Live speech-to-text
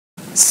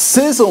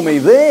Sizzle me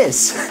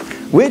this!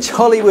 Which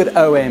Hollywood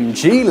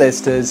OMG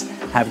listers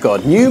have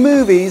got new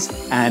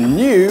movies and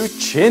new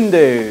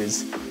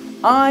chin-dos?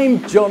 I'm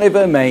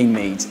Joniver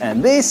Mainmeat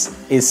and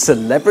this is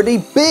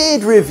Celebrity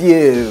Beard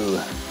Review.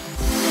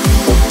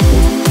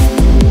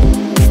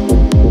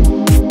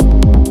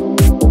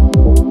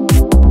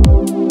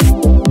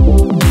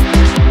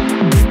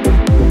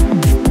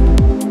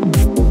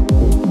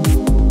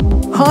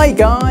 Hi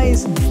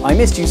guys! I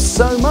missed you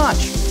so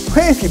much.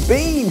 Where have you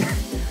been?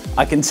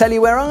 I can tell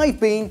you where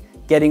I've been,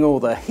 getting all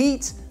the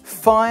heat,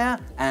 fire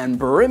and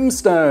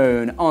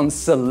brimstone on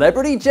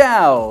Celebrity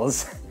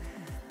Jowls.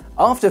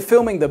 After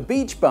filming The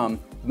Beach Bum,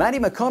 Matthew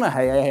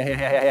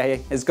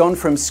McConaughey has gone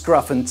from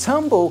scruff and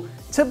tumble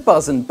to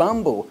buzz and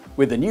bumble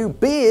with a new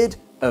beard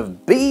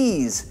of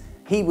bees.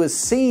 He was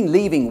seen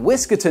leaving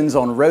Whiskertons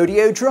on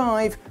Rodeo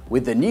Drive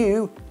with the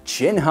new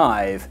Chin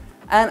Hive.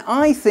 And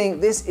I think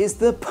this is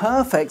the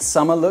perfect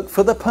summer look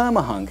for the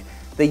permahunk.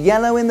 The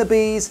yellow in the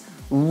bees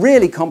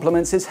really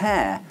complements his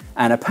hair,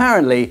 and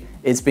apparently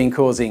it's been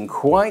causing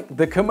quite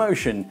the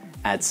commotion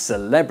at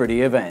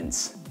celebrity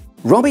events.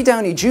 Robbie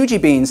Downey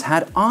Juji Beans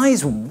had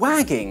eyes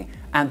wagging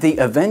at the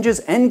Avengers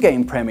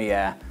Endgame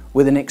premiere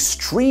with an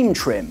extreme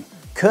trim,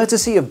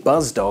 courtesy of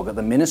BuzzDog at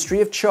the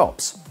Ministry of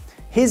Chops.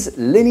 His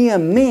linear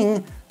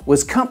Ming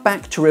was cut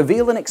back to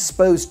reveal an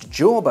exposed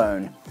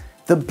jawbone.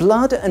 The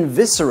blood and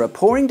viscera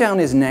pouring down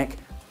his neck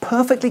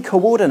perfectly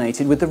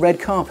coordinated with the red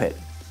carpet.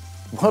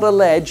 What a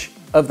ledge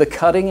of the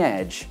cutting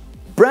edge.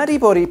 Braddy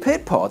Body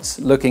Pit Potts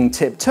looking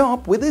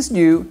tip-top with his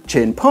new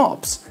chin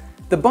pops.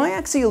 The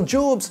biaxial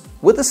jawbs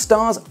were the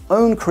star's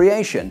own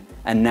creation,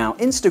 and now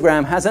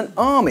Instagram has an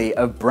army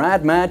of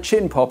Brad Mad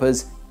chin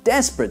poppers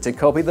desperate to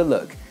copy the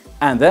look.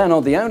 And they're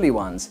not the only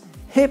ones.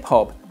 Hip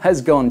hop has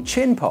gone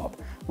chin pop,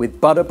 with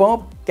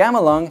Butterbob,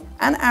 Gamelung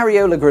and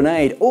Areola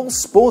Grenade all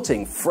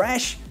sporting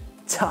fresh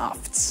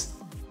tufts.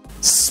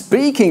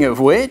 Speaking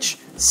of which,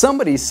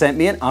 somebody sent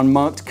me an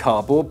unmarked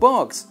cardboard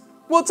box.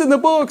 What's in the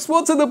box?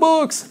 What's in the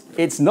box?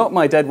 It's not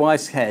my dead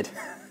wife's head.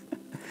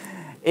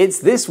 It's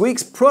this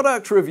week's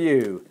product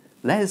review.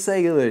 Let's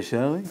take a look,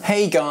 shall we?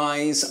 Hey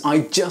guys,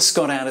 I just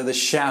got out of the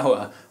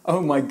shower. Oh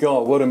my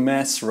god, what a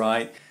mess,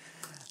 right?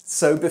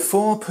 So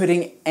before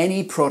putting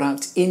any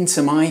product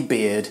into my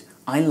beard,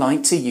 I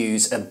like to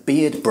use a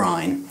beard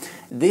brine.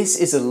 This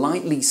is a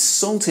lightly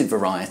salted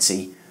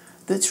variety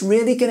that's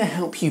really going to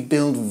help you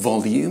build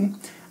volume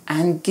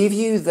and give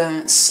you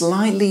that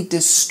slightly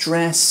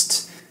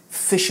distressed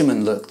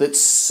fisherman look that's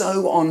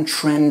so on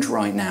trend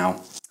right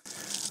now.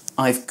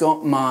 I've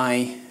got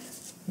my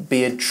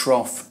beard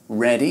trough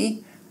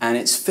ready and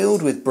it's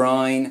filled with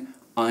brine.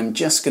 I'm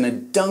just going to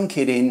dunk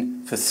it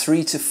in for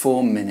 3 to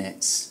 4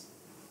 minutes.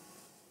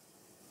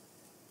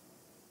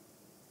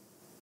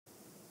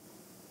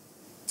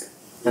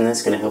 And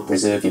that's going to help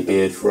preserve your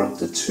beard for up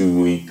to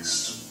 2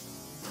 weeks.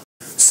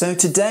 So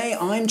today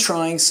I'm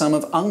trying some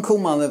of Uncle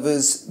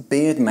Mulliver's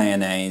beard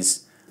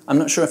mayonnaise. I'm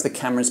not sure if the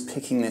camera's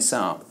picking this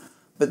up,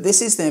 but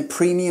this is their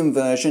premium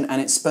version and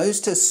it's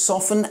supposed to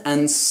soften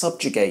and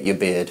subjugate your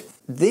beard.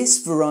 This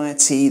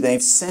variety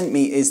they've sent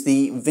me is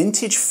the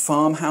Vintage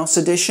Farmhouse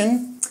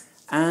Edition,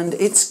 and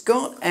it's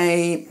got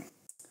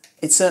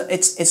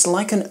it's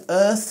like an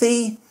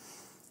earthy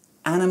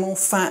animal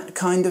fat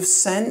kind of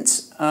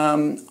scent.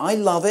 I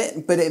love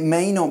it, but it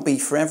may not be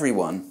for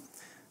everyone.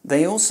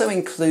 They also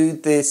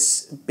include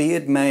this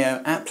beard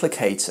mayo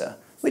applicator,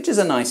 which is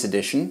a nice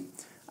addition.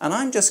 And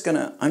I'm just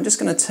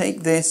gonna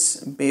take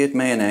this beard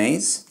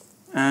mayonnaise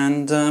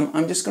and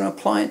I'm just gonna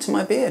apply it to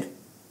my beard.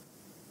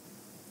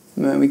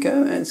 There we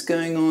go, it's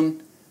going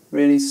on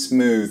really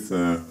smooth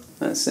there.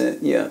 That's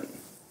it, yeah.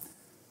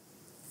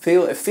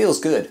 It feels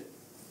good.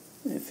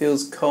 It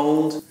feels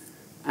cold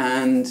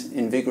and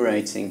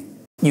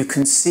invigorating. You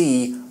can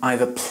see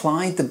I've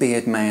applied the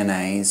beard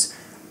mayonnaise,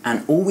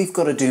 and all we've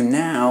got to do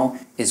now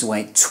is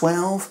wait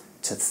 12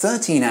 to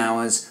 13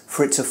 hours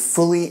for it to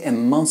fully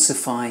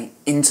emulsify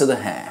into the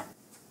hair.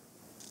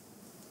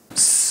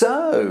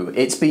 So,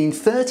 it's been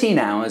 13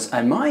 hours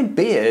and my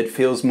beard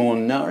feels more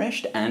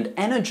nourished and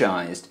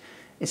energized.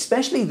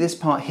 Especially this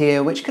part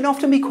here, which can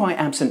often be quite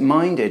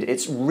absent-minded.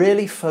 It's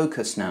really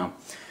focused now.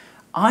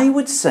 I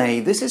would say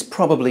this is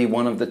probably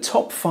one of the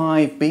top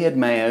 5 beard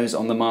mayos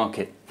on the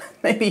market.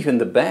 Maybe even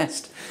the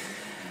best.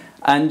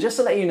 And just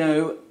to let you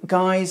know,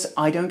 guys,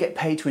 I don't get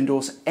paid to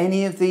endorse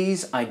any of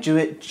these. I do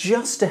it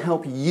just to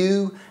help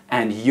you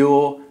and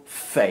your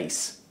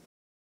face.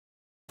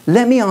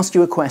 Let me ask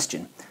you a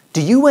question.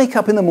 Do you wake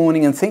up in the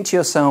morning and think to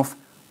yourself,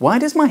 why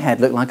does my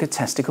head look like a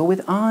testicle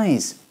with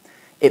eyes?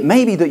 It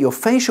may be that your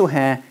facial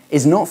hair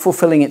is not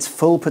fulfilling its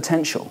full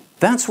potential.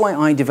 That's why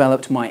I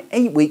developed my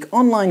 8-week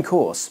online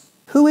course,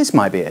 Who is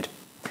My Beard?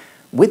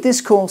 With this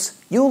course,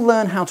 you'll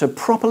learn how to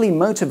properly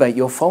motivate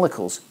your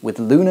follicles with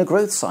lunar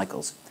growth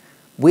cycles.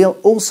 We'll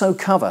also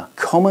cover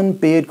common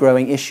beard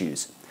growing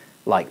issues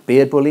like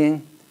beard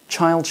bullying,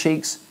 child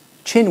cheeks,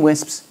 chin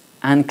wisps,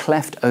 and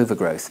cleft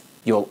overgrowth.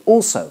 You'll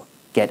also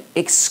get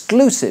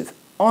exclusive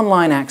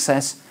online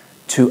access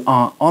to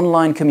our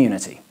online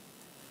community,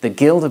 the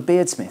Guild of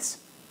Beardsmiths.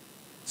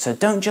 So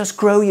don't just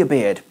grow your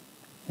beard,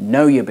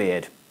 know your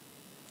beard.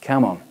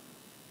 Come on,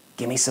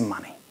 give me some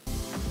money.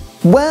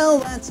 Well,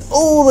 that's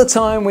all the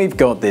time we've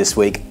got this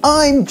week.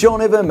 I'm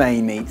Joniver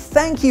Mainmeat.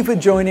 Thank you for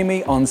joining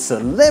me on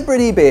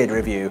Celebrity Beard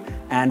Review.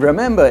 And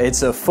remember,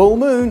 it's a full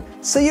moon,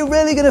 so you're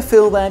really going to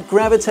feel that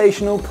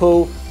gravitational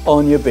pull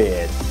on your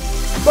beard.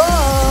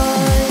 Bye!